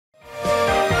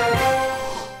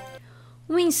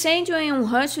incêndio em um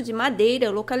rancho de madeira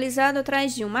localizado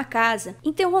atrás de uma casa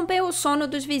interrompeu o sono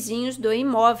dos vizinhos do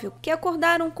imóvel, que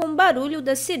acordaram com o barulho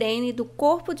da sirene do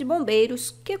corpo de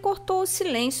bombeiros que cortou o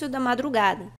silêncio da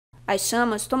madrugada. As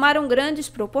chamas tomaram grandes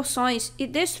proporções e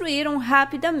destruíram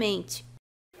rapidamente.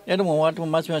 Era uma hora,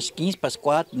 mais umas 15 para as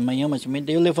 4 da manhã, mais ou menos.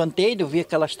 Daí eu levantei, eu vi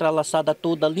aquela estralaçada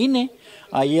toda ali, né?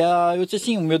 Aí eu disse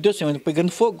assim, meu Deus do céu, eu tô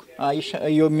pegando fogo. Aí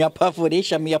eu me apavorei,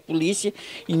 chamei a polícia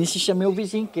e nisso chamei o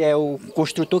vizinho, que é o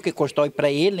construtor que constrói para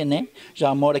ele, né?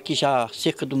 Já mora aqui já há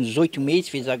cerca de uns 8 meses,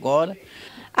 fez agora.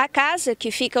 A casa,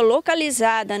 que fica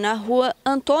localizada na rua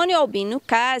Antônio Albino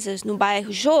Casas, no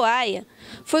bairro Joaia,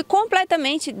 foi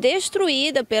completamente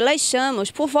destruída pelas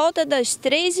chamas por volta das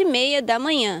 3h30 da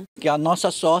manhã. A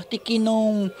nossa sorte é que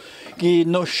não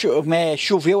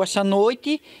choveu essa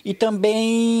noite e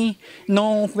também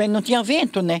não tinha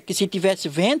vento, né? Que se tivesse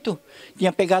vento,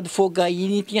 tinha pegado fogo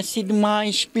aí e tinha sido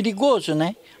mais perigoso,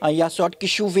 né? Aí a sorte que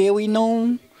choveu e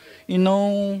não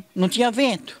tinha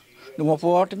vento. De uma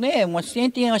volta, né? Umas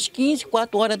 15,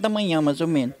 4 horas da manhã, mais ou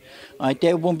menos. Aí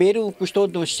até o bombeiro custou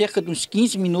cerca de uns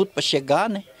 15 minutos para chegar,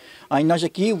 né? Aí nós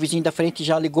aqui, o vizinho da frente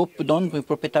já ligou para o dono, para o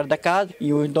proprietário da casa,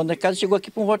 e o dono da casa chegou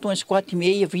aqui por volta umas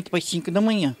 4h30, 20 para as 5 da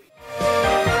manhã.